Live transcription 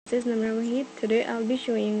This is Namra. Today I'll be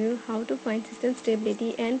showing you how to find system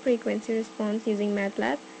stability and frequency response using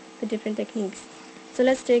Matlab with different techniques. So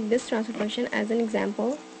let's take this transfer function as an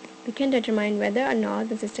example. We can determine whether or not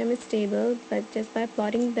the system is stable just by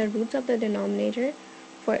plotting the roots of the denominator.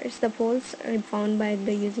 First, the poles are found by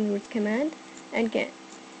the using roots command and can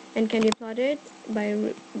be plotted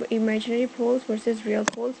by imaginary poles versus real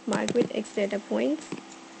poles marked with X data points.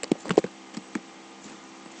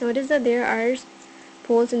 Notice that there are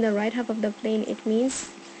poles in the right half of the plane. It means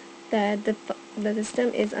that the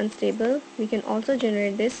system is unstable. We can also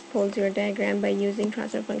generate this pole zero diagram by using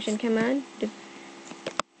transfer function command,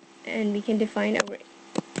 and we can define our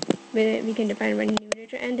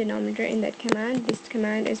numerator and denominator in that command. This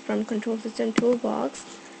command is from control system toolbox.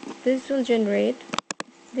 This will generate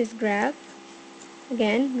this graph.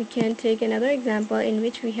 Again, we can take another example in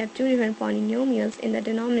which we have two different polynomials in the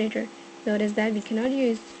denominator. Notice that we cannot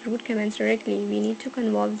use root commands directly. We need to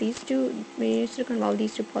convolve these two.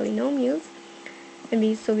 Polynomials,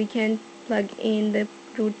 and so we can plug in the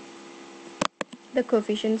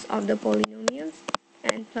coefficients of the polynomials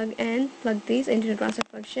and plug these into the transfer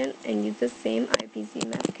function and use the same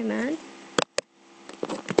IPZMap command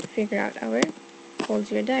to figure out our pole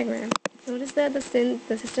zero diagram. Notice that the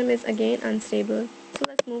system is again unstable. So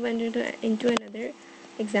let's move into another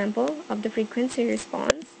example of the frequency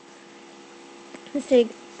response. Let's take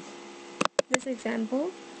this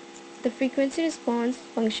example. The frequency response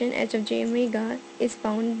function h of j omega is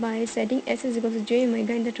found by setting s is equal to j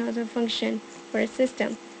omega in the transfer function for a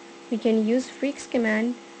system. We can use freqs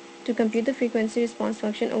command to compute the frequency response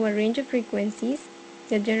function over a range of frequencies.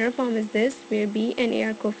 The general form is this, where b and a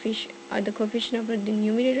are the coefficient of the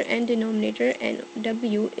numerator and denominator, and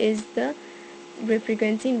w is the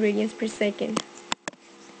frequency in radians per second.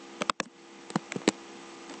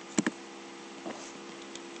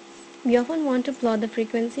 We often want to plot the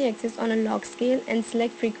frequency axis on a log scale and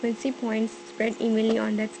select frequency points spread evenly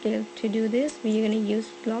on that scale. To do this, we are going to use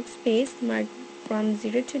log space marked from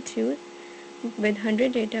 0 to 2 with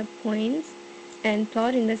 100 data points and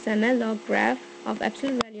plot in the semi-log graph of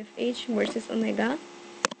absolute value of h versus omega.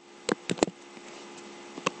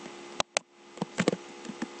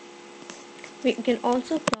 We can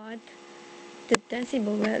also plot the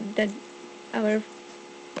decibel, our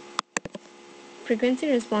frequency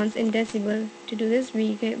response in decibel. To do this,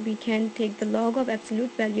 we can take the log of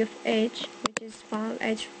absolute value of h, which is found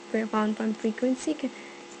from frequency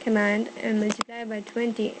command, and multiply by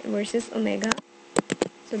 20 versus omega.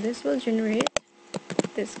 So this will generate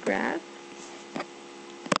this graph.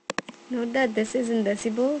 Note that this is in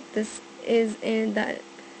decibel, this is in the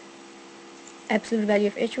absolute value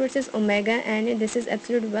of h versus omega, and this is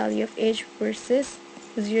absolute value of h versus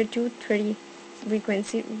 0 to 30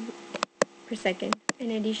 frequency per second.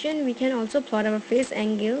 In addition, we can also plot our phase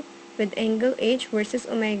angle with angle h versus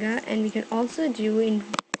omega, and we can also do in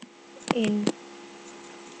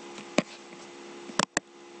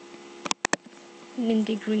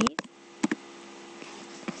degrees.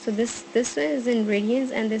 So this is in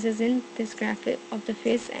radians, and this is in this graph of the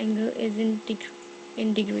phase angle is in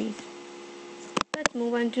degrees. Let's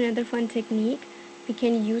move on to another fun technique. We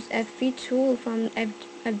can use FV tool from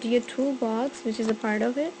FDA toolbox, which is a part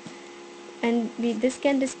of it, and this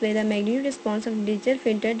can display the magnitude response of digital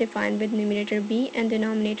filter defined with numerator b and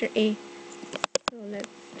denominator a. So let's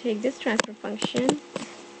take this transfer function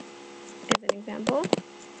as an example.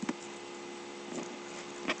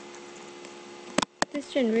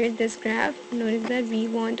 This generates this graph. Notice that we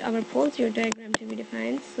want our pole zero diagram to be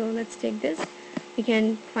defined, so let's take this. We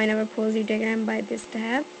can find our pole zero diagram by this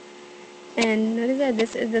tab, and notice that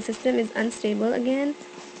the system is unstable again.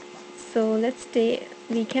 So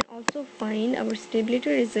we can also find our stability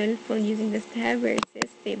result from using this tab where it says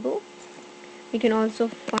stable. We can also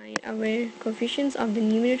find our coefficients of the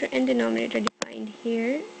numerator and denominator defined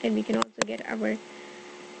here, and we can also get our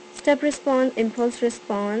step response, impulse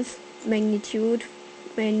response, magnitude,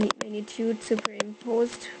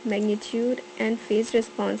 superimposed magnitude, and phase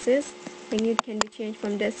responses. Magnitude can be changed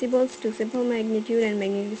from decibels to simple magnitude and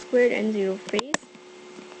magnitude squared and zero phase.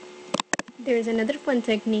 There is another fun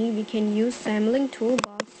technique. We can use Simulink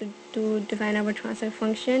toolbox to define our transfer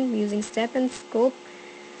function using step and scope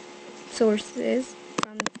sources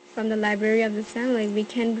from the library of the Simulink.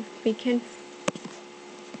 We can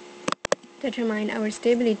determine our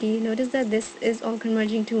stability. Notice that this is all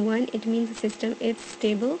converging to 1. It means the system is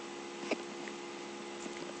stable.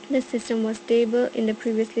 This system was stable in the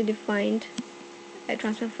previously defined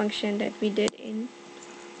transfer function that we did in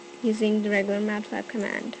using the regular Matlab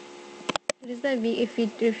command. Notice that if we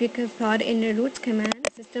plot in the roots command,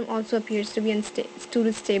 the system also appears to be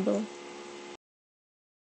stable.